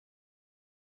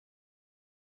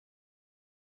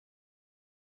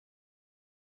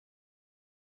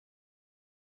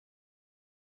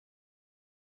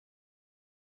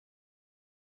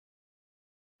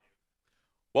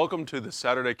Welcome to the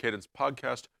Saturday Cadence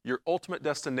Podcast, your ultimate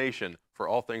destination for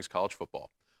all things college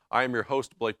football. I am your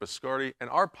host, Blake Biscardi, and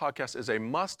our podcast is a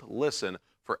must-listen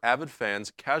for avid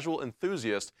fans, casual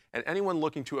enthusiasts, and anyone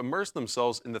looking to immerse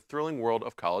themselves in the thrilling world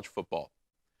of college football.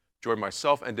 Join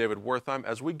myself and David Wertheim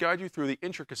as we guide you through the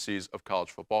intricacies of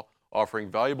college football, offering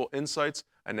valuable insights,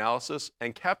 analysis,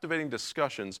 and captivating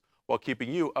discussions while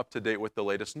keeping you up to date with the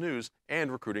latest news and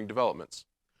recruiting developments.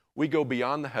 We go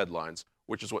beyond the headlines,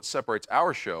 which is what separates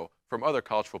our show from other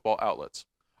college football outlets.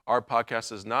 Our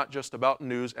podcast is not just about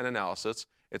news and analysis,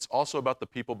 it's also about the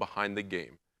people behind the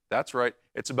game. That's right,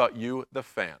 it's about you, the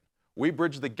fan. We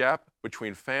bridge the gap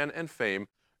between fan and fame.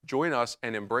 Join us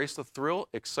and embrace the thrill,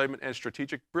 excitement, and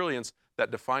strategic brilliance that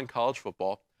define college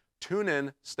football. Tune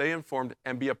in, stay informed,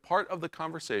 and be a part of the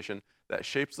conversation that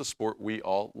shapes the sport we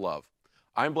all love.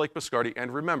 I'm Blake Biscardi,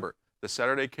 and remember, the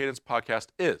Saturday Cadence Podcast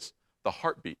is the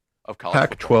heartbeat of college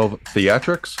football. PAC-12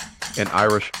 theatrics, an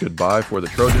Irish goodbye for the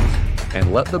Trojans,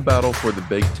 and let the battle for the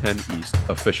Big Ten East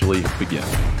officially begin.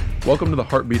 Welcome to the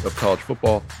heartbeat of college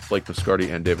football. Blake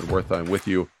Biscardi and David Wertheim with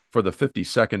you for the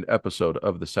 52nd episode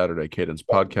of the Saturday Cadence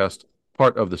Podcast,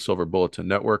 part of the Silver Bulletin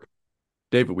Network.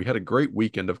 David, we had a great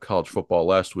weekend of college football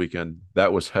last weekend.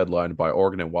 That was headlined by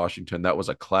Oregon and Washington. That was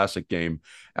a classic game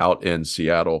out in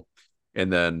Seattle.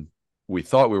 And then we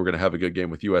thought we were going to have a good game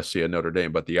with USC and Notre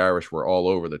Dame, but the Irish were all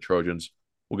over the Trojans.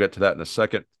 We'll get to that in a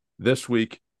second. This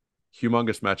week,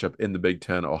 humongous matchup in the Big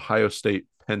Ten, Ohio State,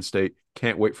 Penn State.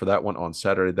 Can't wait for that one on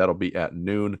Saturday. That'll be at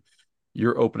noon.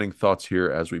 Your opening thoughts here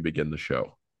as we begin the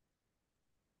show.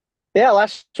 Yeah,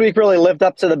 last week really lived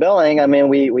up to the billing. I mean,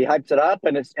 we hyped it up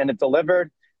and it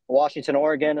delivered. Washington,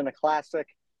 Oregon in a classic.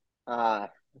 Of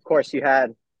course, you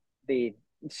had the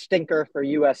stinker for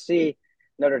USC.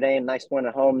 Notre Dame, nice win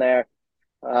at home there.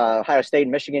 Ohio State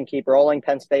and Michigan keep rolling.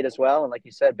 Penn State as well. And like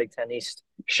you said, Big Ten East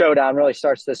showdown really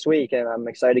starts this week, and I'm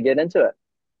excited to get into it.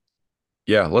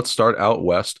 Yeah, let's start out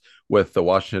west with the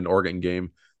Washington-Oregon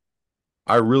game.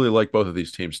 I really like both of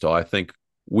these teams still. I think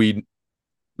we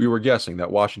were guessing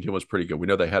that Washington was pretty good. We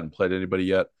know they hadn't played anybody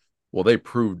yet. Well, they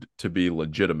proved to be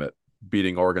legitimate,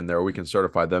 beating Oregon there. We can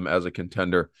certify them as a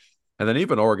contender. And then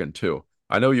even Oregon, too.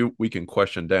 I know we can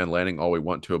question Dan Lanning all we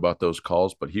want to about those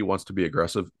calls, but he wants to be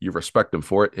aggressive. You respect him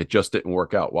for it. It just didn't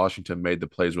work out. Washington made the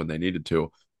plays when they needed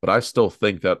to, but I still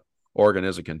think that Oregon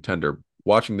is a contender.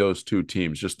 Watching those two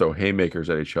teams just throw haymakers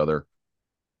at each other,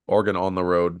 Oregon on the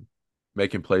road,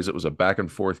 making plays. It was a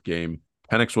back-and-forth game.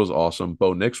 Penix was awesome.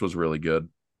 Bo Nix was really good.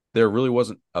 There really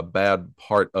wasn't a bad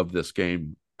part of this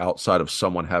game outside of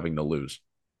someone having to lose.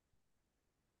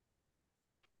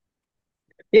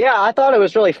 Yeah, I thought it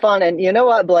was really fun. And you know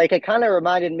what, Blake? It kind of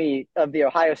reminded me of the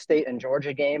Ohio State and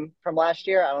Georgia game from last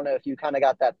year. I don't know if you kind of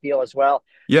got that feel as well.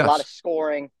 Yes. A lot of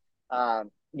scoring.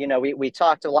 We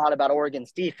talked a lot about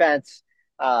Oregon's defense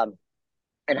and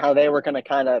how they were going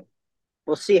to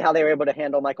we'll see how they were able to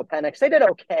handle Michael Penix. They did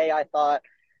okay, I thought,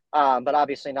 but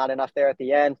obviously not enough there at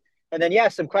the end. And then,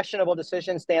 some questionable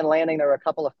decisions. Dan Lanning, there were a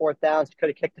couple of fourth downs. Could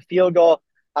have kicked the field goal.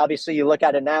 Obviously, you look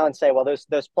at it now and say, well,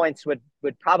 those points would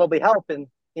probably help in,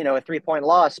 a 3-point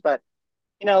loss. But,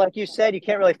 like you said, you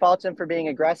can't really fault him for being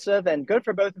aggressive, and good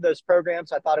for both of those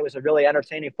programs. I thought it was a really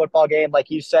entertaining football game. Like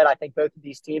you said, I think both of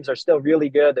these teams are still really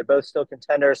good. They're both still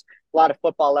contenders. A lot of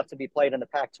football left to be played in the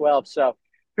Pac-12. So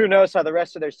who knows how the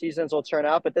rest of their seasons will turn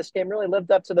out. But this game really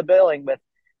lived up to the billing with,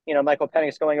 Michael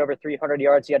Penix going over 300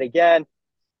 yards yet again.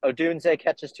 Odunze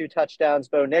catches 2 touchdowns.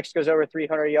 Bo Nix goes over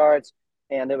 300 yards.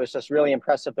 And it was just really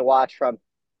impressive to watch from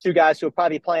two guys who will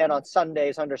probably be playing on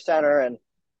Sundays under center and,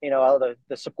 the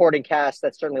supporting cast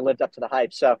that certainly lived up to the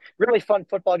hype. So really fun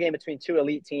football game between two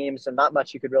elite teams and not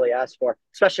much you could really ask for,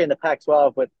 especially in the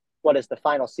Pac-12 with what is the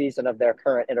final season of their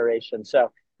current iteration.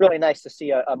 So really nice to see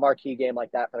a marquee game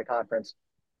like that for the conference.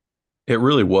 It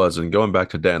really was. And going back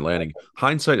to Dan Lanning,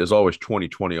 hindsight is always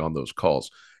 20/20 on those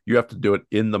calls. You have to do it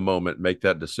in the moment, make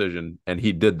that decision. And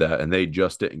he did that, and they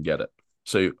just didn't get it.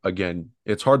 So again,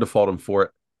 it's hard to fault him for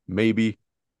it. Maybe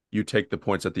you take the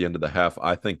points at the end of the half.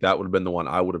 I think that would have been the one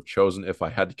I would have chosen if I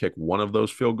had to kick one of those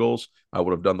field goals. I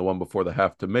would have done the one before the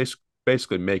half to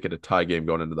basically make it a tie game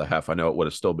going into the half. I know it would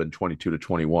have still been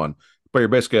 22-21, but you're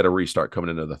basically at a restart coming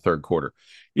into the third quarter.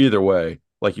 Either way,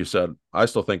 like you said, I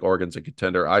still think Oregon's a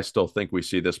contender. I still think we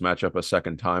see this matchup a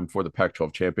second time for the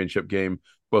Pac-12 championship game.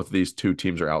 Both of these two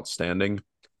teams are outstanding.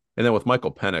 And then with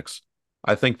Michael Penix,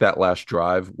 I think that last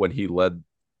drive when he led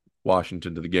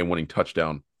Washington to the game-winning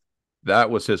touchdown,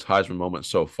 that was his Heisman moment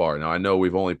so far. Now, I know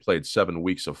we've only played 7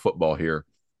 weeks of football here,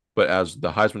 but as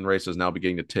the Heisman race is now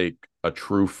beginning to take a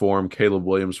true form, Caleb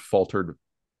Williams faltered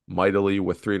mightily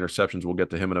with 3 interceptions. We'll get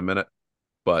to him in a minute.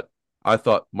 But I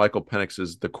thought Michael Penix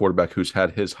is the quarterback who's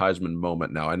had his Heisman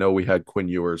moment now. I know we had Quinn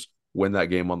Ewers win that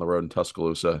game on the road in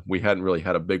Tuscaloosa. We hadn't really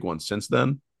had a big one since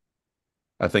then.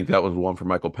 I think that was one for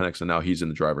Michael Penix, and now he's in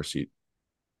the driver's seat.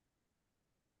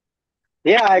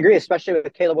 Yeah, I agree, especially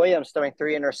with Caleb Williams throwing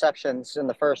 3 interceptions in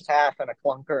the first half and a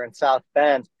clunker in South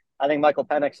Bend. I think Michael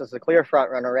Penix is the clear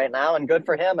front runner right now, and good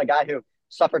for him, a guy who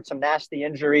suffered some nasty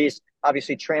injuries,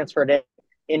 obviously transferred in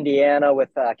Indiana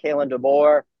with Kalen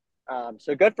DeBoer.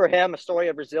 So good for him, a story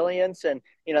of resilience, and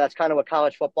that's kind of what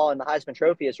college football and the Heisman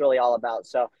Trophy is really all about.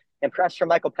 So impressed for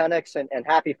Michael Penix and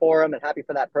happy for him and happy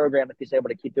for that program if he's able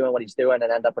to keep doing what he's doing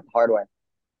and end up with the hard way.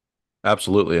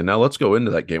 Absolutely. And now let's go into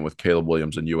that game with Caleb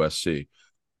Williams and USC.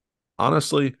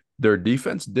 Honestly, their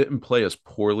defense didn't play as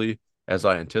poorly as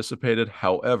I anticipated.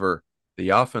 However, the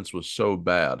offense was so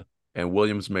bad, and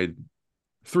Williams made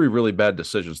 3 really bad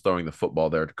decisions throwing the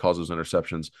football there to cause those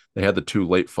interceptions. They had the 2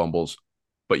 late fumbles,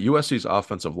 but USC's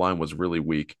offensive line was really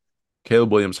weak.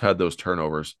 Caleb Williams had those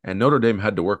turnovers, and Notre Dame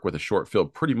had to work with a short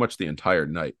field pretty much the entire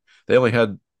night. They only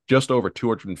had just over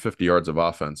 250 yards of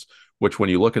offense, which when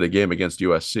you look at a game against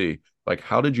USC, like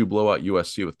how did you blow out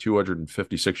USC with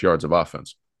 256 yards of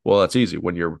offense? Well, that's easy.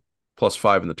 When you're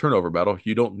 +5 in the turnover battle,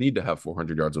 you don't need to have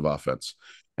 400 yards of offense.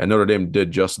 And Notre Dame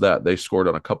did just that. They scored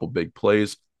on a couple big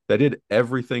plays. They did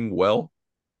everything well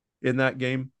in that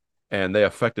game, and they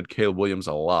affected Caleb Williams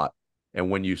a lot. And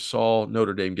when you saw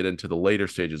Notre Dame get into the later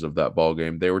stages of that ball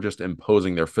game, they were just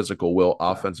imposing their physical will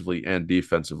offensively and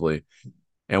defensively.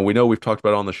 And we know we've talked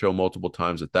about it on the show multiple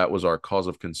times that was our cause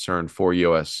of concern for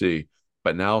USC.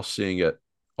 But now seeing it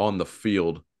on the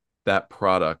field, that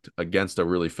product against a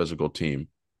really physical team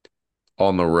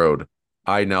on the road,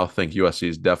 I now think USC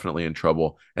is definitely in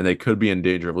trouble, and they could be in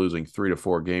danger of losing 3 to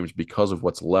 4 games because of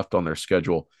what's left on their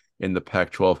schedule in the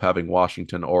Pac-12, having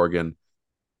Washington, Oregon,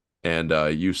 and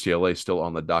UCLA still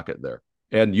on the docket there,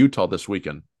 and Utah this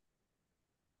weekend.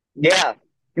 Yeah.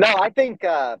 No, I think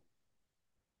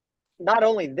not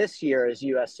only this year is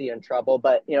USC in trouble,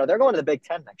 but they're going to the Big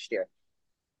Ten next year.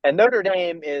 And Notre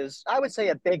Dame is, I would say,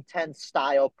 a Big Ten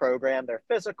style program. They're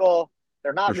physical.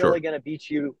 They're not For really sure. going to beat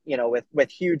you,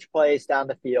 with huge plays down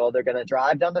the field. They're going to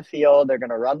drive down the field. They're going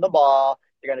to run the ball.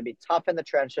 They're going to be tough in the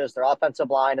trenches. Their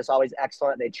offensive line is always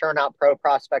excellent. They churn out pro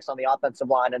prospects on the offensive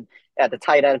line and at the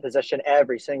tight end position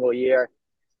every single year.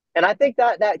 And I think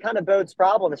that kind of bodes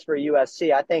problems for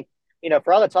USC. I think,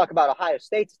 for all the talk about Ohio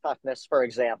State's toughness, for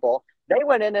example, they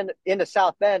went into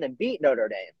South Bend and beat Notre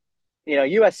Dame.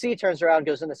 USC turns around,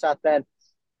 goes into South Bend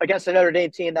against a Notre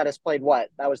Dame team that has played what?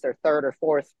 That was their 3rd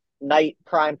or 4th night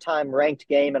primetime ranked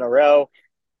game in a row,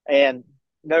 and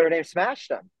Notre Dame smashed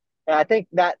them. And I think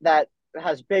that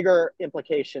has bigger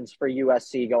implications for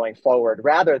USC going forward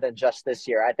rather than just this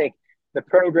year. I think the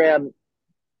program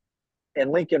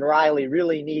and Lincoln Riley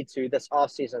really need to this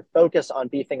offseason focus on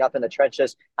beefing up in the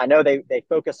trenches. I know they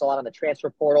focus a lot on the transfer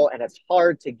portal, and it's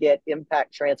hard to get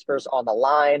impact transfers on the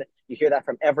line. You hear that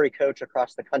from every coach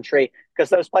across the country because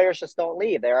those players just don't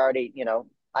leave. They're already,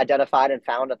 identified and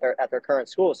found at their current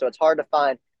school. So it's hard to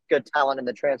find good talent in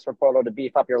the transfer portal to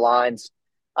beef up your lines.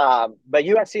 But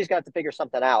USC is going to have to figure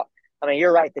something out. I mean,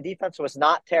 you're right. The defense was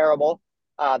not terrible.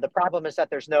 The problem is that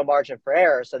there's no margin for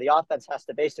error. So the offense has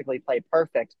to basically play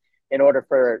perfect in order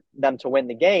for them to win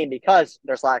the game because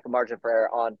there's lack of margin for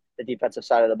error on the defensive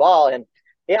side of the ball. And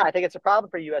yeah, I think it's a problem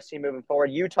for USC moving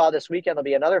forward. Utah this weekend will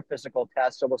be another physical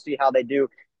test, so we'll see how they do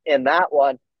in that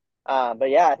one. But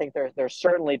yeah, I think there's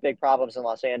certainly big problems in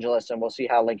Los Angeles, and we'll see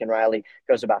how Lincoln Riley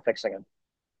goes about fixing them.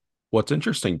 What's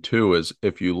interesting too is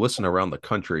if you listen around the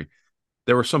country,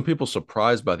 there were some people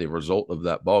surprised by the result of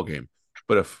that ball game.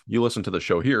 But if you listen to the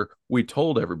show here, we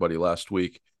told everybody last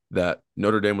week that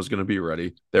Notre Dame was going to be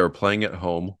ready. They were playing at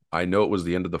home. I know it was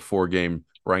the end of the 4-game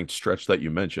ranked stretch that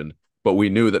you mentioned, but we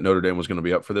knew that Notre Dame was going to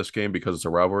be up for this game because it's a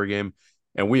rivalry game,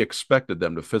 and we expected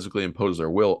them to physically impose their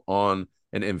will on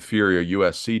an inferior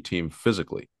USC team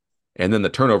physically. And then the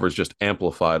turnovers just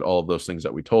amplified all of those things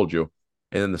that we told you.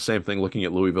 And then the same thing looking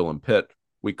at Louisville and Pitt,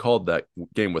 we called that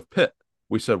game with Pitt.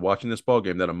 We said watching this ball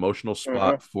game, that emotional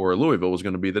spot for Louisville was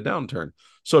going to be the downturn.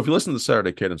 So if you listen to the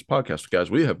Saturday Cadence podcast,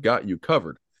 guys, we have got you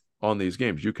covered on these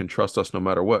games. You can trust us no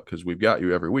matter what because we've got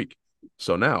you every week.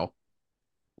 So now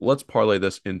let's parlay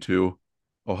this into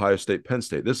Ohio State, Penn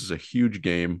State. This is a huge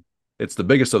game. It's the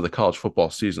biggest of the college football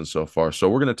season so far. So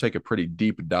we're going to take a pretty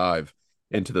deep dive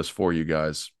into this for you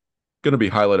guys. Going to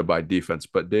be highlighted by defense.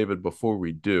 But David, before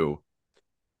we do,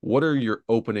 what are your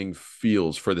opening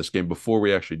feels for this game before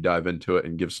we actually dive into it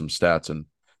and give some stats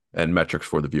and metrics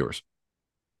for the viewers?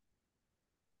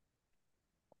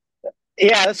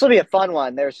 Yeah, this will be a fun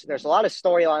one. There's a lot of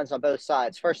storylines on both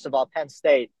sides. First of all, Penn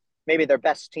State, maybe their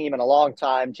best team in a long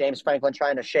time. James Franklin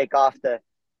trying to shake off the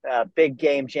big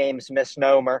game James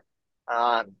misnomer.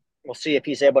 We'll see if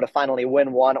he's able to finally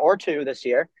win one or two this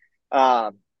year.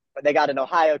 But they got an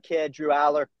Ohio kid, Drew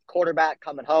Aller, quarterback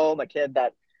coming home, a kid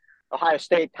that Ohio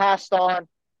State passed on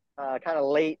kind of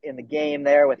late in the game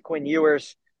there with Quinn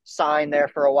Ewers signed there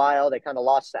for a while. They kind of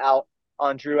lost out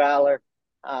on Drew Aller.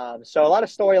 So a lot of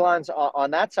storylines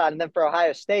on that side. And then for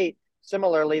Ohio State,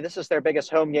 similarly, this is their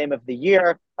biggest home game of the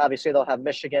year. Obviously, they'll have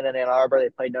Michigan and Ann Arbor. They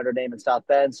played Notre Dame and South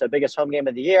Bend. So biggest home game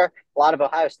of the year. A lot of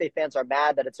Ohio State fans are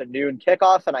mad that it's a noon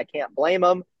kickoff, and I can't blame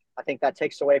them. I think that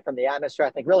takes away from the atmosphere.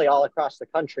 I think really all across the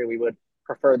country, we would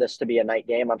prefer this to be a night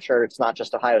game. I'm sure it's not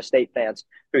just Ohio State fans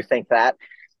who think that.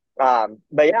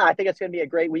 But yeah, I think it's going to be a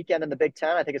great weekend in the Big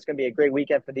Ten. I think it's going to be a great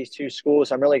weekend for these two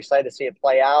schools. I'm really excited to see it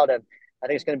play out, and I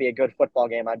think it's going to be a good football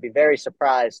game. I'd be very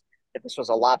surprised if this was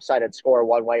a lopsided score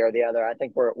one way or the other. I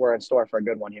think we're in store for a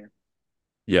good one here.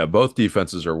 Yeah, both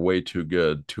defenses are way too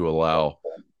good to allow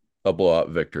a blowout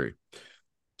victory.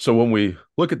 So when we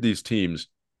look at these teams,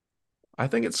 I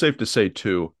think it's safe to say,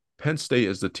 too, Penn State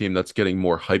is the team that's getting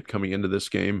more hype coming into this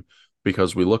game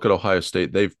because we look at Ohio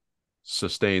State. They've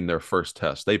sustained their first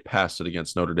test. They passed it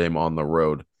against Notre Dame on the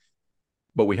road.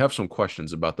 But we have some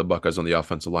questions about the Buckeyes on the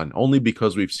offensive line, only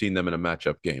because we've seen them in a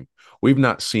matchup game. We've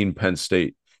not seen Penn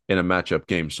State in a matchup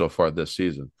game so far this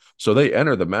season. So they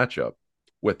enter the matchup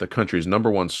with the country's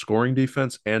 #1 scoring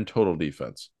defense and total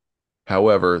defense.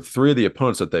 However, 3 of the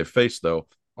opponents that they've faced, though,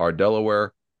 are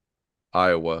Delaware,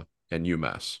 Iowa, and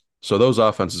UMass. So those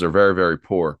offenses are very, very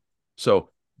poor. So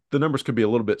the numbers could be a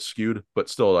little bit skewed, but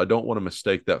still, I don't want to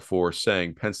mistake that for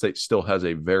saying Penn State still has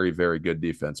a very, very good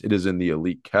defense. It is in the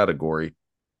elite category.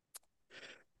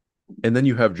 And then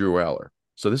you have Drew Aller.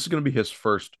 So this is going to be his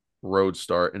first road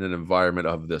start in an environment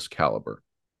of this caliber.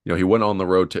 You know, he went on the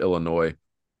road to Illinois.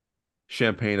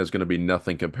 Champaign is going to be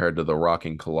nothing compared to the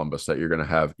rocking Columbus that you're going to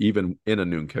have even in a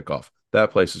noon kickoff.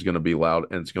 That place is going to be loud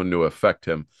and it's going to affect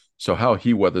him. So how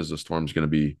he weathers the storm is going to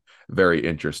be very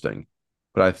interesting.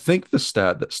 But I think the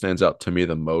stat that stands out to me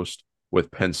the most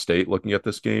with Penn State looking at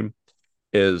this game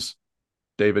is,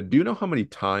 David, do you know how many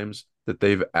times that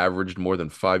they've averaged more than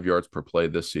 5 yards per play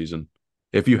this season?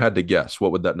 If you had to guess,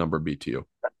 what would that number be to you?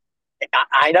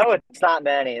 I know it's not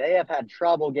many. They have had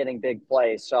trouble getting big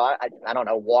plays. So I don't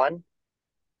know, 1?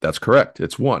 That's correct.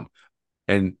 It's 1.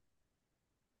 And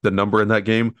the number in that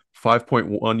game,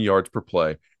 5.1 yards per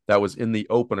play. That was in the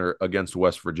opener against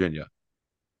West Virginia.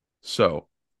 So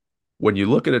when you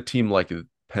look at a team like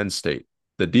Penn State,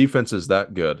 the defense is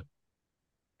that good,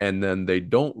 and then they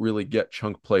don't really get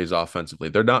chunk plays offensively.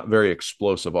 They're not very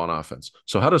explosive on offense.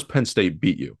 So how does Penn State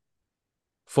beat you?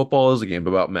 Football is a game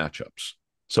about matchups.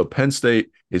 So Penn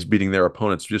State is beating their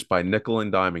opponents just by nickel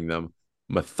and diming them,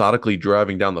 methodically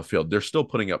driving down the field. They're still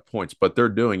putting up points, but they're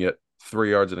doing it 3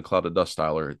 yards in a cloud of dust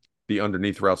style, or the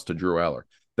underneath routes to Drew Aller.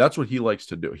 That's what he likes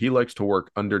to do. He likes to work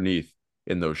underneath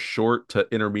in those short to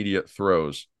intermediate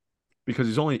throws because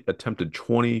he's only attempted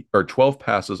 12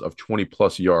 passes of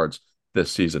 20-plus yards this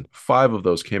season. 5 of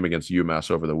those came against UMass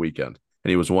over the weekend, and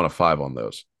he was 1 of 5 on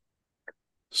those.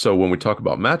 So when we talk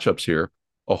about matchups here,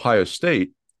 Ohio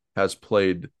State has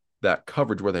played that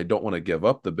coverage where they don't want to give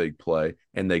up the big play,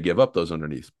 and they give up those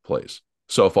underneath plays.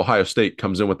 So if Ohio State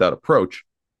comes in with that approach,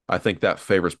 I think that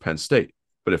favors Penn State.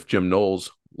 But if Jim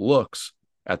Knowles looks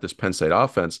at this Penn State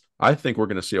offense, I think we're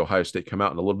going to see Ohio State come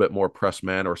out in a little bit more press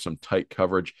man or some tight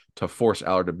coverage to force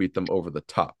Aller to beat them over the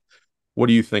top. What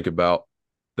do you think about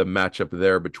the matchup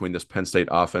there between this Penn State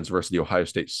offense versus the Ohio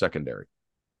State secondary?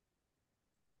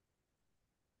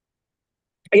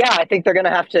 Yeah, I think they're going to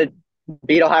have to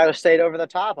beat Ohio State over the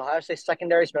top. Ohio State's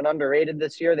secondary has been underrated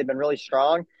this year. They've been really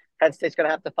strong. Penn State's going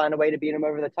to have to find a way to beat them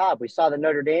over the top. We saw the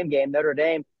Notre Dame game. Notre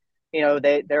Dame,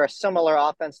 they're a similar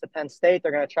offense to Penn State.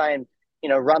 They're going to try and,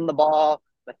 run the ball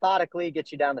methodically,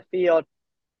 get you down the field.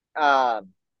 And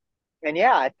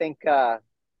yeah, I think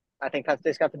Penn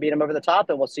State's got to beat them over the top,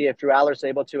 and we'll see if Drew Aller's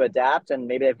able to adapt, and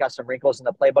maybe they've got some wrinkles in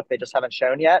the playbook they just haven't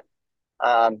shown yet.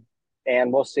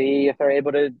 And we'll see if they're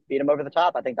able to beat them over the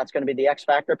top. I think that's going to be the X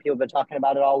factor. People have been talking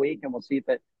about it all week, and we'll see if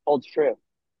it holds true.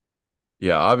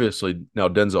 Yeah, obviously now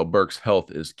Denzel Burke's health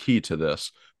is key to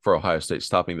this for Ohio State,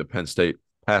 stopping the Penn State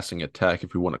passing attack,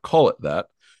 if we want to call it that,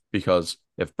 because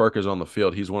if Burke is on the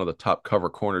field, he's one of the top cover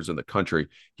corners in the country.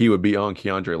 He would be on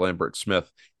Keandre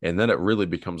Lambert-Smith, and then it really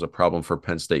becomes a problem for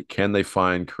Penn State. Can they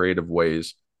find creative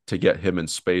ways to get him in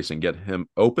space and get him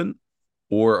open?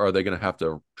 Or are they going to have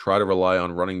to try to rely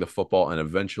on running the football and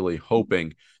eventually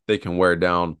hoping they can wear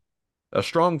down a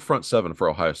strong front seven for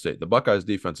Ohio State. The Buckeyes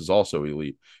defense is also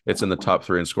elite. It's in the top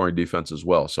 3 in scoring defense as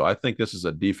well. So I think this is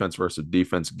a defense versus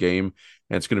defense game,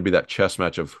 and it's going to be that chess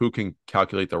match of who can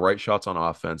calculate the right shots on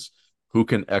offense, who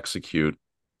can execute,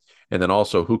 and then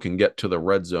also who can get to the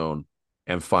red zone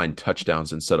and find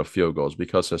touchdowns instead of field goals.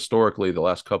 Because historically, the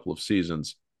last couple of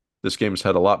seasons, this game has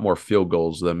had a lot more field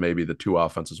goals than maybe the two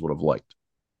offenses would have liked.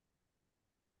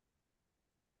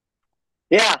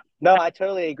 Yeah, no, I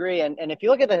totally agree. And if you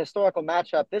look at the historical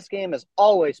matchup, this game is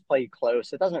always played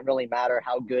close. It doesn't really matter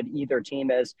how good either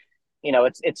team is.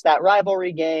 It's that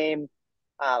rivalry game.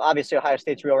 Obviously, Ohio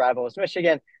State's real rival is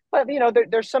Michigan, but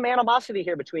there's some animosity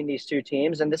here between these two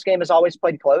teams, and this game is always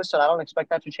played close. And I don't expect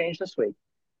that to change this week.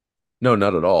 No,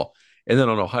 not at all. And then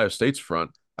on Ohio State's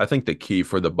front, I think the key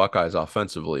for the Buckeyes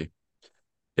offensively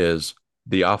is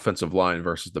the offensive line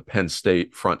versus the Penn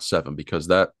State front seven, because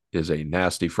that is a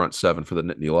nasty front seven for the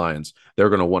Nittany Lions. They're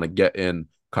going to want to get in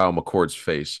Kyle McCord's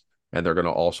face, and they're going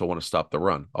to also want to stop the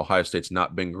run. Ohio State's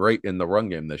not been great in the run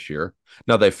game this year.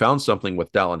 Now, they found something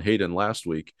with Dallin Hayden last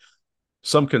week.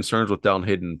 Some concerns with Dallin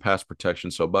Hayden in pass protection.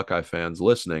 So, Buckeye fans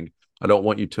listening, I don't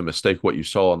want you to mistake what you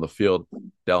saw on the field,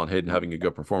 Dallin Hayden having a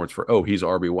good performance for, oh, he's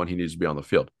RB1, he needs to be on the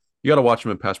field. You got to watch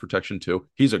him in pass protection too.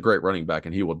 He's a great running back,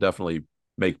 and he will definitely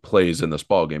make plays in this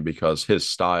ball game because his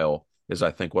style is, I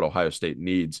think, what Ohio State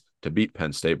needs to beat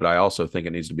Penn State. But I also think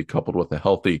it needs to be coupled with a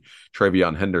healthy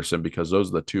Travion Henderson, because those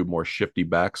are the two more shifty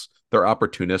backs. They're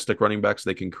opportunistic running backs.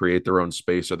 They can create their own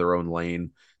space or their own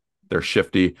lane. They're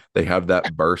shifty. They have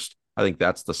that burst. I think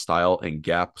that's the style and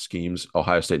gap schemes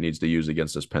Ohio State needs to use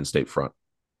against this Penn State front.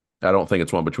 I don't think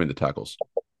it's one between the tackles.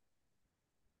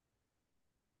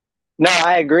 No,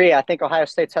 I agree. I think Ohio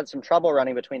State's had some trouble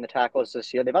running between the tackles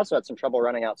this year. They've also had some trouble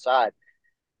running outside.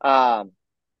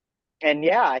 And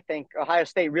yeah, I think Ohio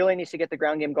State really needs to get the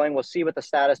ground game going. We'll see what the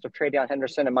status of Travion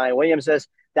Henderson and Maya Williams is.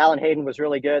 Dallin Hayden was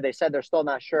really good. They said they're still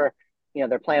not sure.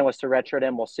 Their plan was to redshirt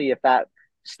him. We'll see if that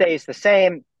stays the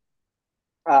same.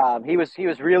 He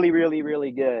was really, really,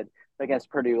 really good against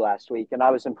Purdue last week, and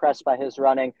I was impressed by his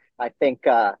running. I think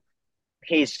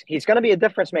he's going to be a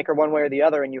difference maker one way or the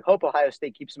other, and you hope Ohio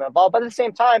State keeps him involved. But at the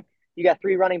same time, you got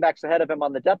 3 running backs ahead of him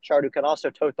on the depth chart who can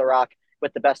also tote the rock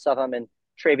with the best of them, and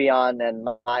Travion and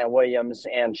Maya Williams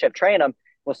and Chip Trayanum.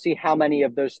 We'll see how many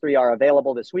of those 3 are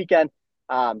available this weekend.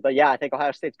 But yeah, I think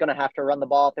Ohio State's going to have to run the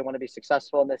ball if they want to be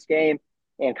successful in this game.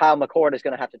 And Kyle McCord is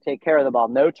going to have to take care of the ball.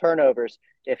 No turnovers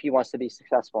if he wants to be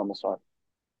successful in this one.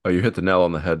 Oh, you hit the nail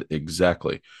on the head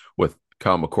exactly with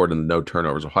Kyle McCord and the no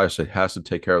turnovers. Ohio State has to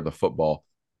take care of the football,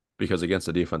 because against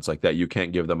a defense like that, you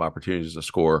can't give them opportunities to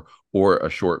score or a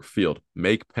short field.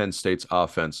 Make Penn State's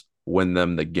offense win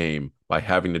them the game by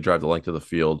having to drive the length of the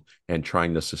field and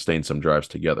trying to sustain some drives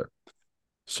together.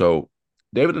 So,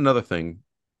 David, another thing,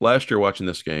 last year watching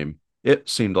this game, it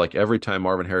seemed like every time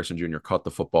Marvin Harrison Jr. caught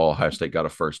the football, Ohio State got a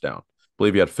first down. I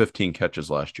believe he had 15 catches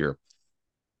last year.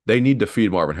 They need to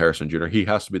feed Marvin Harrison Jr. He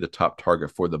has to be the top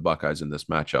target for the Buckeyes in this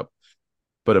matchup.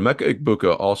 But Emeka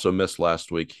Egbuka also missed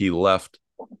last week. He left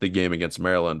the game against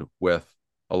Maryland with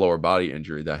a lower body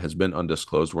injury that has been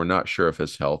undisclosed. We're not sure of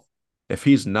his health. If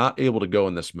he's not able to go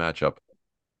in this matchup,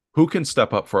 who can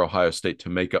step up for Ohio State to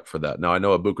make up for that? Now, I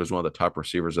know Egbuka is one of the top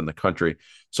receivers in the country,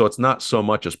 so it's not so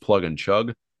much as plug and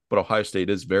chug, but Ohio State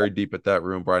is very deep at that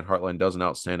room. Brian Hartline does an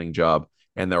outstanding job,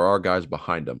 and there are guys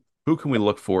behind him. Who can we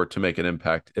look for to make an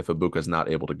impact if Egbuka is not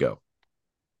able to go?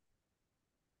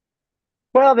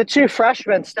 Well, the 2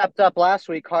 freshmen stepped up last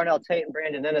week, Carnell Tate and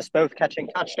Brandon Innes, both catching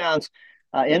touchdowns.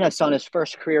 Innes on his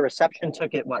first career reception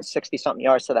took it, 60-something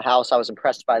yards to the house. I was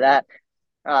impressed by that.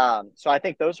 So I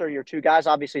think those are your 2 guys.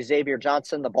 Obviously, Xavier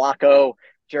Johnson, the Block O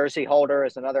jersey holder,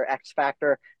 is another X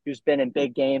factor who's been in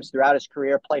big games throughout his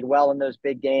career, played well in those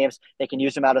big games. They can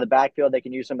use him out of the backfield. They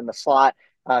can use him in the slot.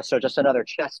 So just another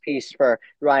chess piece for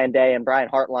Ryan Day and Brian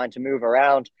Hartline to move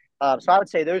around. So I would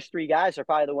say those 3 guys are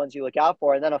probably the ones you look out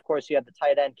for. And then, of course, you have the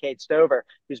tight end, Cade Stover,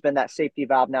 who's been that safety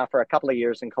valve now for a couple of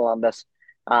years in Columbus.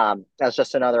 That's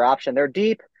just another option. They're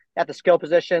deep at the skill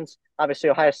positions. Obviously,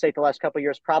 Ohio State the last couple of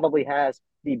years probably has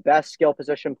the best skill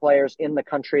position players in the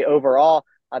country overall.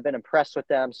 I've been impressed with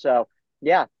them. So,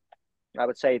 yeah, I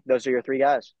would say those are your 3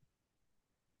 guys.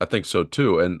 I think so,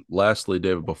 too. And lastly,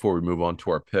 David, before we move on to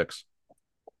our picks,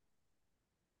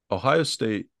 Ohio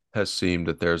State has seemed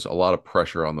that there's a lot of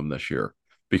pressure on them this year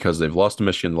because they've lost to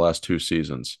Michigan the last 2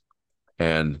 seasons.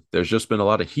 And there's just been a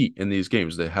lot of heat in these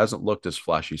games. It hasn't looked as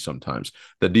flashy sometimes.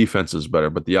 The defense is better,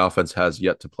 but the offense has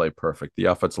yet to play perfect. The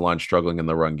offensive line struggling in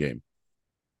the run game.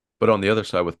 But on the other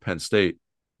side with Penn State,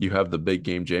 you have the big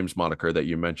game James moniker that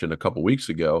you mentioned a couple weeks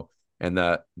ago, and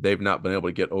that they've not been able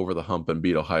to get over the hump and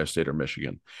beat Ohio State or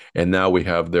Michigan. And now we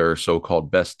have their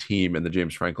so-called best team in the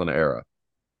James Franklin era.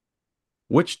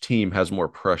 Which team has more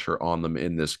pressure on them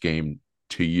in this game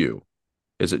to you?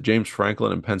 Is it James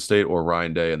Franklin and Penn State or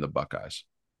Ryan Day and the Buckeyes?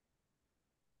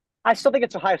 I still think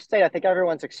it's Ohio State. I think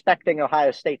everyone's expecting Ohio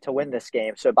State to win this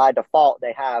game. So by default,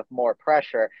 they have more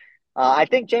pressure. I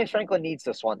think James Franklin needs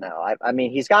this one, though. I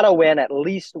mean, he's got to win at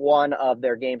least one of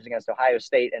their games against Ohio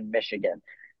State and Michigan.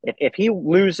 If he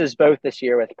loses both this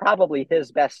year with probably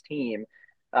his best team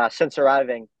since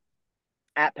arriving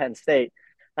at Penn State,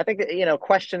 I think that,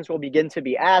 questions will begin to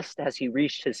be asked. Has he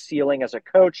reached his ceiling as a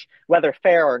coach? Whether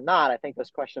fair or not, I think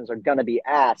those questions are going to be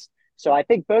asked. So I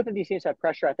think both of these teams have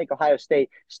pressure. I think Ohio State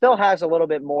still has a little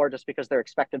bit more just because they're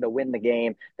expected to win the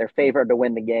game. They're favored to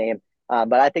win the game.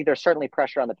 But I think there's certainly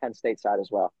pressure on the Penn State side as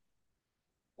well.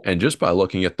 And just by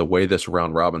looking at the way this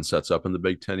round robin sets up in the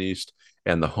Big Ten East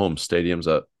and the home stadiums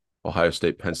at Ohio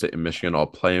State, Penn State, and Michigan all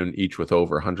playing, each with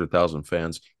over 100,000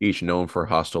 fans, each known for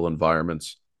hostile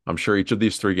environments. I'm sure each of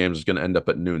these three games is going to end up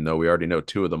at noon, though we already know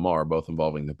two of them are, both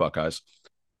involving the Buckeyes.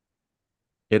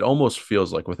 It almost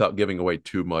feels like, without giving away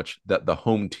too much, that the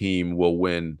home team will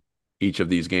win each of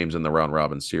these games in the round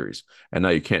robin series. And now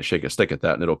you can't shake a stick at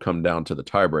that, and it'll come down to the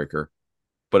tiebreaker.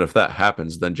 But if that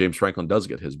happens, then James Franklin does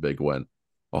get his big win.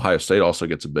 Ohio State also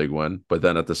gets a big win, but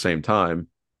then at the same time,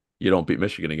 you don't beat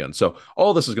Michigan again. So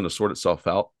all this is going to sort itself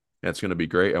out, and it's going to be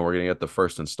great. And we're going to get the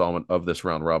first installment of this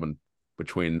round robin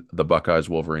between the Buckeyes,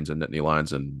 Wolverines, and Nittany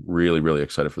Lions, and really, really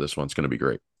excited for this one. It's going to be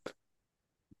great.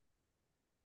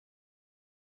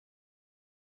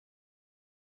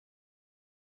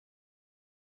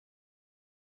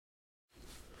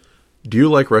 Do you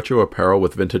like retro apparel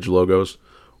with vintage logos,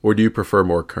 or do you prefer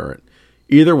more current?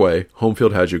 Either way,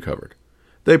 Homefield has you covered.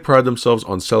 They pride themselves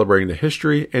on celebrating the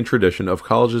history and tradition of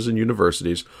colleges and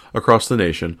universities across the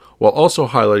nation while also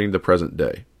highlighting the present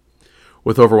day.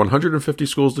 With over 150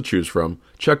 schools to choose from,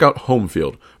 check out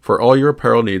Homefield for all your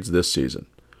apparel needs this season.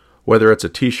 Whether it's a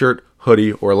t-shirt,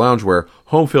 hoodie, or loungewear,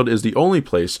 Homefield is the only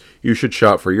place you should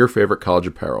shop for your favorite college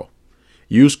apparel.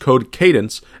 Use code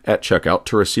CADENCE at checkout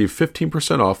to receive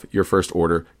 15% off your first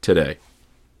order today.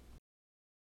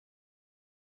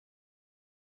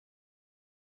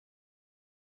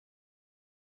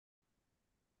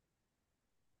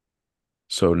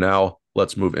 So now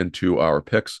let's move into our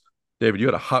picks. David, you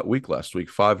had a hot week last week,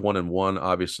 5-1-1.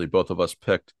 Obviously, both of us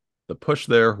picked the push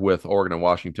there with Oregon and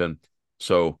Washington.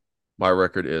 So my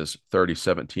record is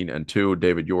 30-17-2.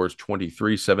 David, yours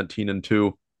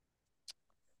 23-17-2.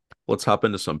 Let's hop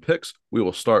into some picks. We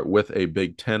will start with a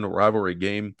Big Ten rivalry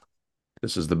game.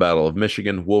 This is the Battle of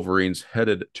Michigan. Wolverines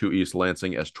headed to East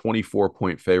Lansing as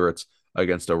 24-point favorites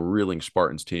against a reeling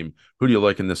Spartans team. Who do you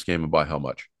like in this game and by how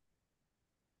much?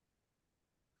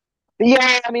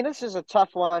 Yeah, I mean, this is a tough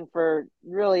one for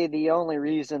really the only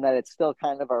reason that it's still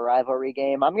kind of a rivalry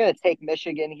game. I'm going to take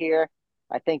Michigan here.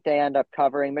 I think they end up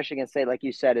covering. Michigan State, like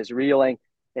you said, is reeling.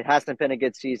 It hasn't been a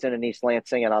good season in East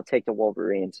Lansing, and I'll take the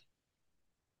Wolverines.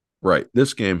 Right.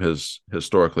 This game has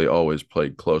historically always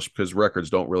played close because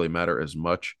records don't really matter as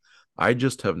much. I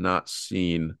just have not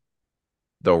seen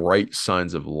the right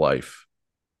signs of life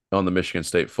on the Michigan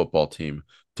State football team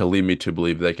to lead me to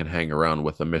believe they can hang around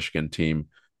with a Michigan team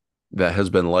that has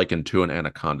been likened to an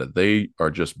anaconda. They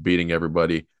are just beating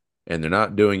everybody, and they're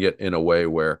not doing it in a way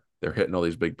where they're hitting all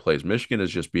these big plays. Michigan is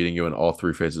just beating you in all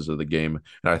three phases of the game,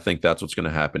 and I think that's what's going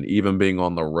to happen. Even being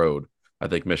on the road, I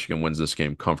think Michigan wins this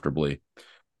game comfortably,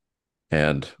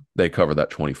 and they cover that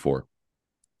 24.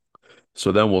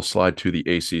 So then we'll slide to the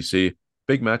ACC.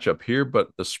 Big matchup here,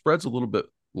 but the spread's a little bit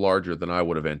larger than I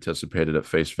would have anticipated at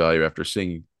face value after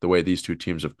seeing the way these two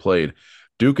teams have played.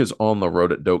 Duke is on the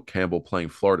road at Doak Campbell playing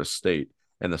Florida State,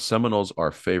 and the Seminoles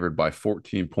are favored by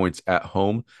 14 points at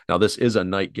home. Now, this is a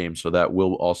night game, so that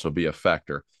will also be a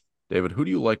factor. David, who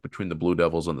do you like between the Blue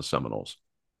Devils and the Seminoles?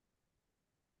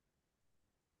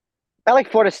 I like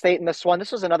Florida State in this one.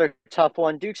 This was another tough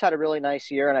one. Duke's had a really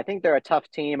nice year, and I think they're a tough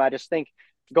team. I just think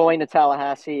going to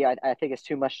Tallahassee, I think it's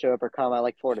too much to overcome. I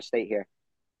like Florida State here.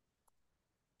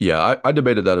 Yeah, I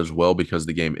debated that as well because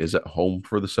the game is at home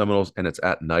for the Seminoles and it's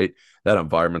at night. That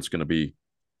environment's going to be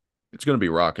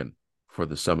rocking for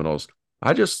the Seminoles.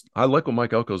 I like what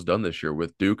Mike Elko's done this year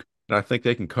with Duke, and I think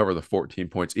they can cover the 14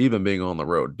 points even being on the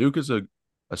road. Duke is a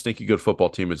stinky good football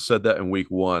team. I said that in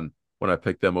week 1 when I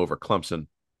picked them over Clemson.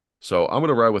 So I'm going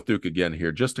to ride with Duke again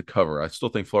here just to cover. I still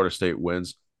think Florida State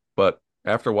wins, but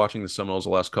after watching the Seminoles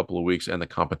the last couple of weeks and the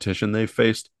competition they've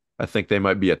faced, I think they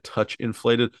might be a touch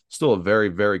inflated. Still a very,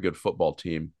 very good football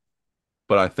team,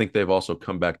 but I think they've also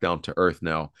come back down to earth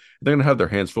now. They're going to have their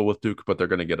hands full with Duke, but they're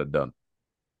going to get it done.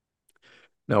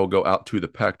 Now we'll go out to the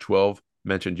Pac-12.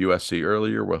 Mentioned USC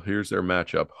earlier. Well, here's their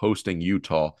matchup hosting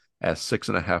Utah as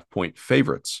 6.5-point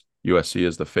favorites. USC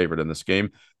is the favorite in this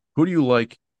game. Who do you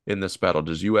like in this battle?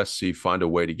 Does USC find a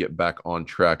way to get back on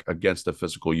track against a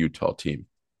physical Utah team?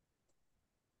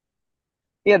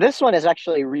 Yeah, this one is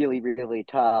actually really, really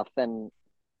tough. And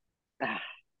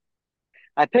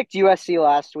I picked USC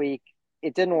last week.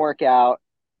 It didn't work out.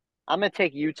 I'm going to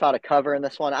take Utah to cover in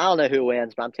this one. I don't know who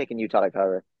wins, but I'm taking Utah to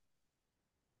cover.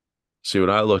 See,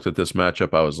 when I looked at this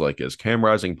matchup, I was like, is Cam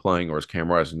Rising playing or is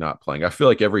Cam Rising not playing? I feel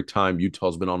like every time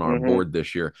Utah's been on our Mm-hmm. board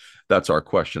this year, that's our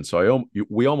question. So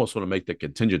we almost want to make the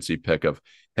contingency pick of,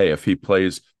 hey, if he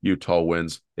plays, Utah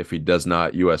wins. If he does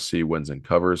not, USC wins and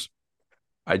covers.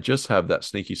 I just have that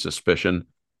sneaky suspicion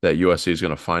that USC is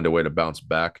going to find a way to bounce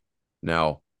back.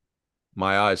 Now,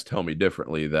 my eyes tell me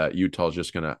differently that Utah's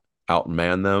just going to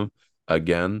outman them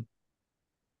again.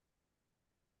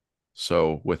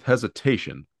 So with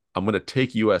hesitation, I'm going to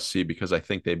take USC because I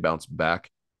think they bounce back.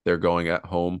 They're going at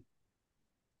home.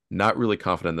 Not really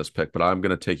confident in this pick, but I'm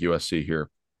going to take USC here.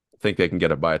 I think they can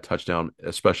get it by a touchdown,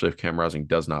 especially if Cam Rising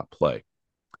does not play.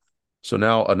 So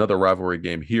now another rivalry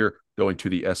game here going to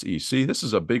the SEC. This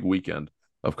is a big weekend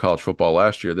of college football.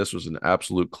 Last year, this was an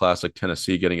absolute classic.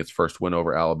 Tennessee getting its first win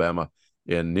over Alabama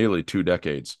in nearly 2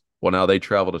 decades. Well, now they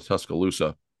travel to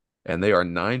Tuscaloosa, and they are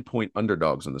 9-point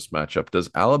underdogs in this matchup. Does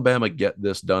Alabama get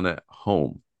this done at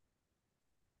home?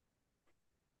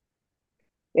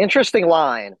 Interesting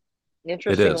line. It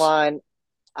Interesting is. line.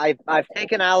 I've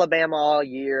taken Alabama all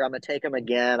year. I'm gonna take them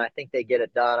again. I think they get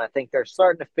it done. I think they're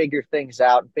starting to figure things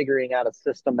out, figuring out a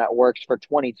system that works for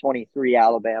 2023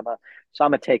 Alabama. So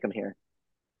I'm gonna take them here.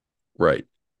 Right.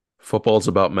 Football is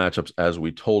about matchups, as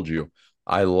we told you.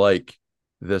 I like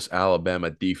this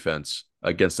Alabama defense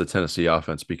against the Tennessee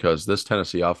offense because this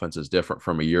Tennessee offense is different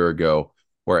from a year ago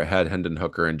where it had Hendon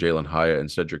Hooker and Jalen Hyatt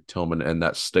and Cedric Tillman and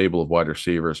that stable of wide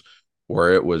receivers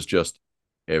where it was just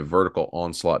a vertical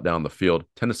onslaught down the field.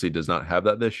 Tennessee does not have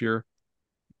that this year.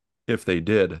 If they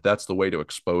did, that's the way to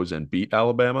expose and beat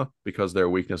Alabama because their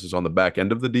weakness is on the back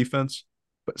end of the defense.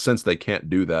 But since they can't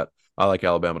do that, I like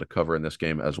Alabama to cover in this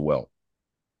game as well.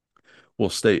 We'll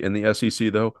stay in the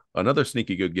SEC, though. Another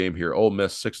sneaky good game here. Ole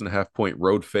Miss, 6.5-point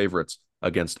road favorites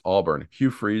against Auburn.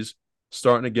 Hugh Freeze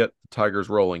starting to get the Tigers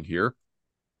rolling here.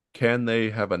 Can they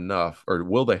have enough, or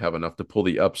will they have enough to pull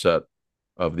the upset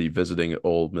of the visiting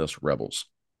Ole Miss Rebels?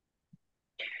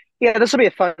 Yeah, this will be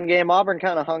a fun game. Auburn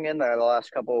kind of hung in there the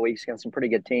last couple of weeks against some pretty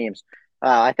good teams.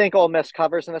 I think Ole Miss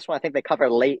covers in this one. I think they cover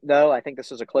late, though. I think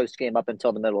this is a close game up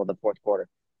until the middle of the fourth quarter.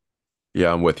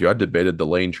 Yeah, I'm with you. I debated the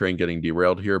lane train getting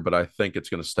derailed here, but I think it's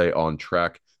going to stay on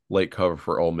track. Late cover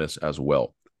for Ole Miss as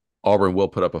well. Auburn will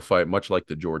put up a fight, much like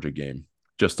the Georgia game,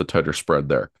 just a tighter spread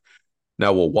there.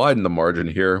 Now we'll widen the margin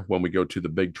here when we go to the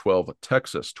Big 12.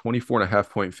 Texas,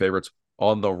 24.5-point favorites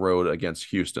on the road against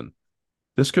Houston.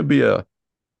 This could be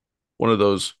one of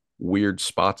those weird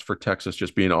spots for Texas,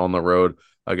 just being on the road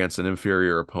against an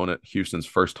inferior opponent. Houston's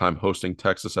first time hosting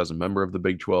Texas as a member of the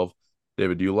Big 12.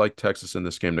 David, do you like Texas in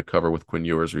this game to cover with Quinn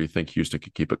Ewers, or do you think Houston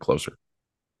could keep it closer?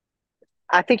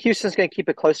 I think Houston's going to keep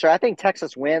it closer. I think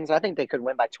Texas wins. I think they could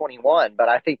win by 21, but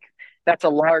I think that's a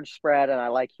large spread, and I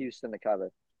like Houston to cover.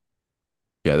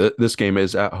 Yeah, this game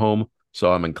is at home,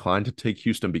 so I'm inclined to take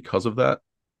Houston because of that,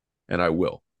 and I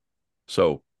will.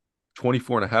 So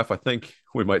 24.5, I think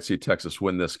we might see Texas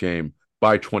win this game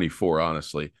by 24,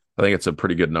 honestly. I think it's a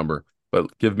pretty good number,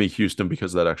 but give me Houston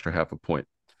because of that extra half a point.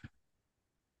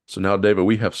 So now, David,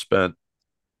 we have spent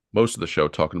most of the show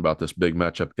talking about this big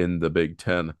matchup in the Big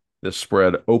Ten. This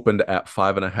spread opened at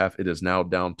 5.5. It is now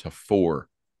down to 4.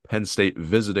 Penn State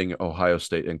visiting Ohio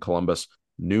State in Columbus.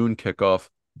 Noon kickoff,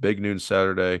 big noon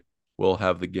Saturday. We'll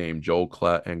have the game, Joel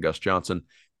Klatt and Gus Johnson.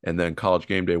 And then College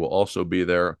Game Day will also be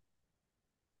there.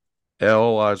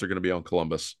 All eyes are going to be on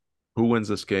Columbus. Who wins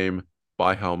this game,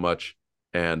 by how much,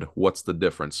 and what's the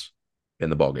difference in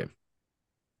the ballgame?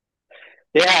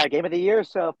 Yeah, game of the year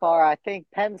so far. I think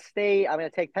Penn State. I'm going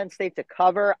to take Penn State to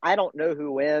cover. I don't know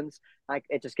who wins.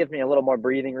 It just gives me a little more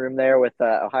breathing room there with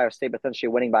Ohio State potentially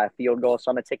winning by a field goal.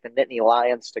 So I'm going to take the Nittany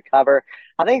Lions to cover.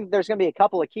 I think there's going to be a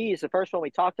couple of keys. The first one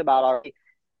we talked about already.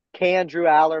 Can Drew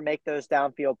Aller make those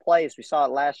downfield plays? We saw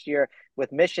it last year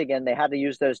with Michigan. They had to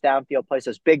use those downfield plays,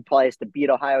 those big plays to beat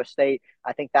Ohio State.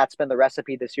 I think that's been the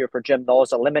recipe this year for Jim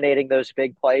Knowles, eliminating those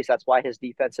big plays. That's why his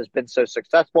defense has been so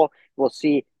successful. We'll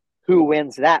see who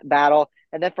wins that battle.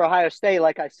 And then for Ohio State,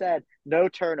 like I said, no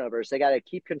turnovers. They got to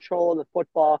keep control of the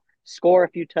football, score a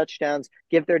few touchdowns,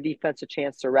 give their defense a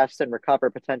chance to rest and recover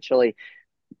potentially.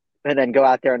 and then go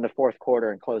out there in the fourth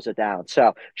quarter and close it down.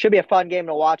 So should be a fun game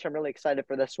to watch. I'm really excited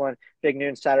for this one. Big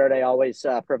noon Saturday always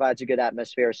provides a good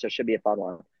atmosphere, so it should be a fun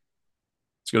one.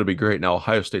 It's going to be great. Now,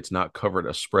 Ohio State's not covered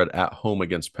a spread at home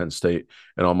against Penn State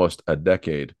in almost a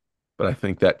decade, but I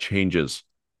think that changes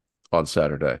on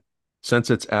Saturday. Since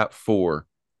it's at 4,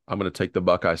 I'm going to take the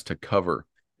Buckeyes to cover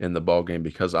in the ball game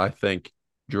because I think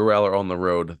Drew Aller on the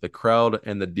road, the crowd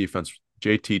and the defense,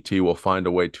 JTT will find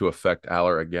a way to affect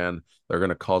Aller again. They're going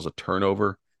to cause a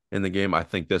turnover in the game. I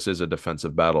think this is a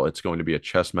defensive battle. It's going to be a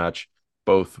chess match.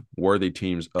 Both worthy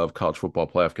teams of college football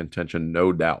playoff contention,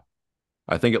 no doubt.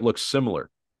 I think it looks similar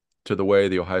to the way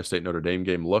the Ohio State-Notre Dame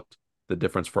game looked. The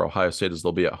difference for Ohio State is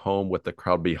they'll be at home with the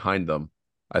crowd behind them.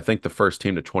 I think the first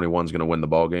team to 21 is going to win the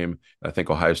ball game. I think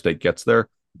Ohio State gets there.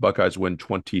 Buckeyes win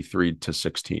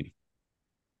 23-16.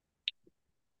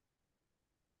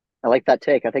 I like that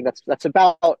take. I think that's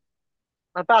about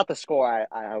the score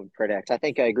I would predict. I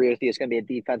think I agree with you. It's going to be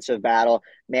a defensive battle.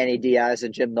 Manny Diaz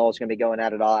and Jim Knowles going to be going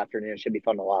at it all afternoon. It should be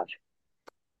fun to watch.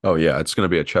 Oh, yeah, it's going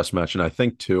to be a chess match. And I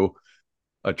think, too,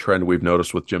 a trend we've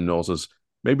noticed with Jim Knowles is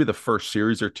maybe the first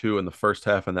series or two in the first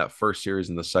half and that first series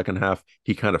in the second half,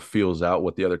 he kind of feels out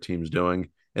what the other team's doing,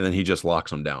 and then he just locks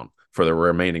them down for the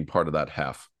remaining part of that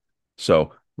half.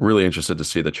 So really interested to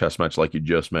see the chess match, like you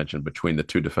just mentioned, between the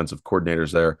two defensive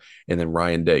coordinators there. And then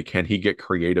Ryan Day, can he get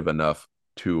creative enough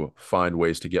to find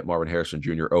ways to get Marvin Harrison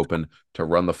Jr. open, to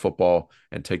run the football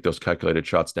and take those calculated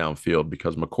shots downfield?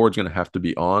 Because McCord's going to have to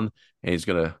be on, and he's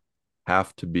going to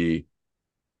have to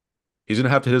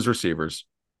hit his receivers.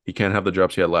 He can't have the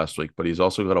drops he had last week, but he's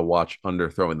also got to watch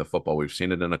underthrowing the football. We've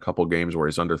seen it in a couple games where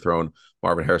he's underthrown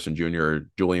Marvin Harrison Jr. or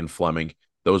Julian Fleming.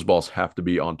 Those balls have to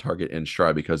be on target in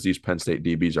stride because these Penn State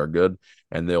DBs are good,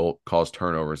 and they'll cause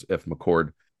turnovers if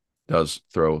McCord does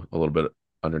throw a little bit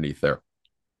underneath there.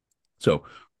 So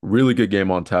really good game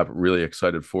on tap. Really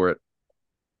excited for it.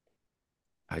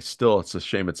 It's a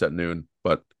shame it's at noon,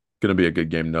 but going to be a good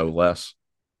game no less.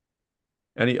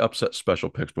 Any upset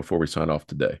special picks before we sign off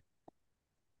today?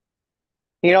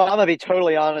 I'm going to be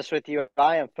totally honest with you.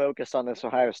 I am focused on this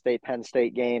Ohio State-Penn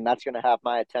State game. That's going to have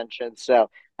my attention.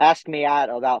 So ask me at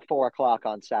about 4 o'clock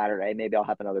on Saturday. Maybe I'll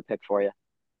have another pick for you.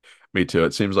 Me too.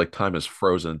 It seems like time is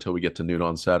frozen until we get to noon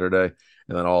on Saturday,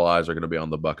 and then all eyes are going to be on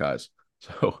the Buckeyes.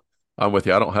 So I'm with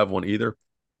you. I don't have one either.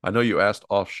 I know you asked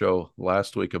off show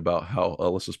last week about how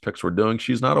Alyssa's picks were doing.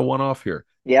 She's not a one-off here.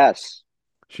 Yes.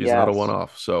 She's not a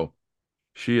one-off. So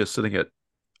she is sitting at,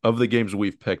 of the games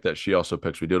we've picked that she also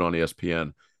picks, we do it on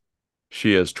ESPN,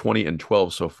 she is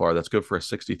 20-12 so far. That's good for a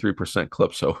 63%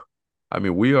 clip. So, I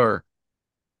mean, we are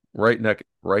right neck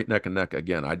and neck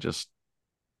again.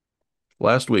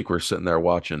 Last week we're sitting there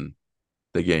watching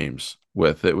the games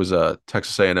it was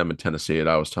Texas A&M and Tennessee, and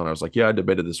I was like, yeah, I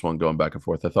debated this one going back and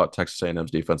forth. I thought Texas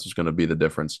A&M's defense was going to be the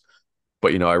difference,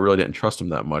 but I really didn't trust them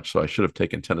that much, so I should have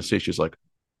taken Tennessee. She's like,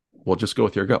 well, just go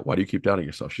with your gut. Why do you keep doubting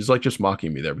yourself? She's like just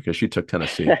mocking me there because she took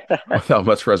Tennessee without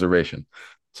much reservation.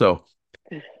 So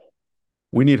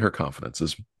we need her confidence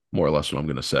is more or less what I'm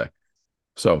going to say.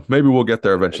 So maybe we'll get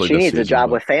there eventually. She needs a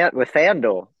job with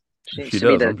FanDuel. She needs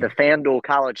to be the FanDuel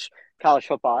college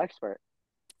football expert.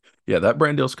 Yeah, that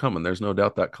brand deal's coming. There's no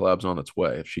doubt that collab's on its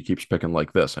way if she keeps picking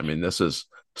like this. I mean, this is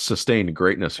sustained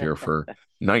greatness here for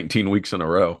 19 weeks in a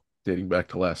row, dating back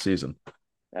to last season.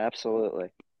 Absolutely.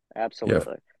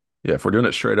 Yeah, if we're doing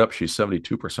it straight up, she's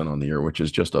 72% on the year, which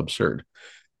is just absurd.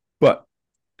 But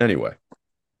anyway,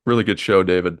 really good show,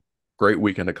 David. Great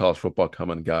weekend of college football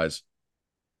coming, guys.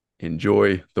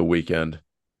 Enjoy the weekend.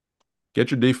 Get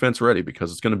your defense ready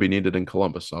because it's going to be needed in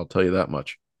Columbus. I'll tell you that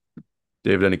much.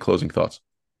 David, any closing thoughts?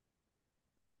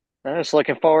 I'm just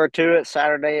looking forward to it.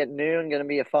 Saturday at noon, going to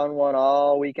be a fun one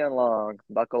all weekend long.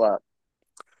 Buckle up.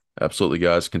 Absolutely,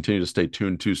 guys. Continue to stay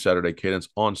tuned to Saturday Cadence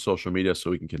on social media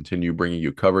so we can continue bringing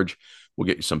you coverage. We'll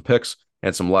get you some picks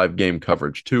and some live game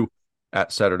coverage too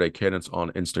at Saturday Cadence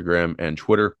on Instagram and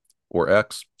Twitter or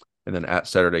X, and then at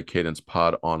Saturday Cadence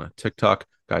Pod on TikTok.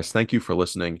 Guys, thank you for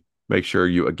listening. Make sure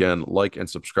you, again, like and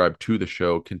subscribe to the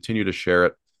show. Continue to share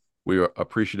it. We are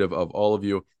appreciative of all of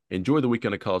you. Enjoy the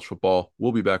weekend of college football.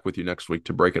 We'll be back with you next week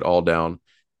to break it all down.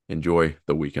 Enjoy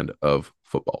the weekend of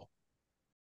football.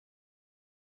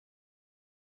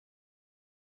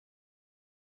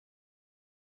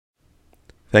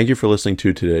 Thank you for listening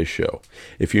to today's show.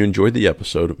 If you enjoyed the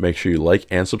episode, make sure you like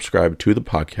and subscribe to the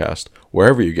podcast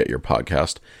wherever you get your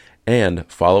podcast, and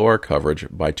follow our coverage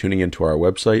by tuning into our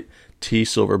website,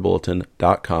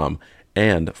 tsilverbulletin.com,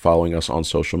 and following us on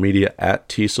social media at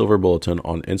tsilverbulletin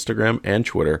on Instagram and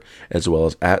Twitter, as well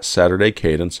as at Saturday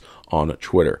Cadence on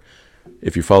Twitter.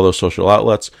 If you follow those social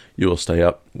outlets, you will stay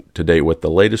up to date with the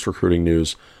latest recruiting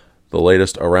news, the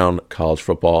latest around college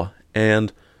football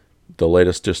and the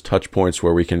latest just touch points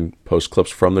where we can post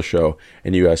clips from the show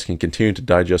and you guys can continue to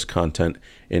digest content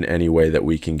in any way that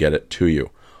we can get it to you.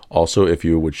 Also, if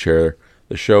you would share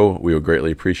the show, we would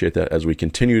greatly appreciate that as we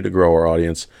continue to grow our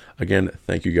audience. Again,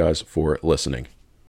 thank you guys for listening.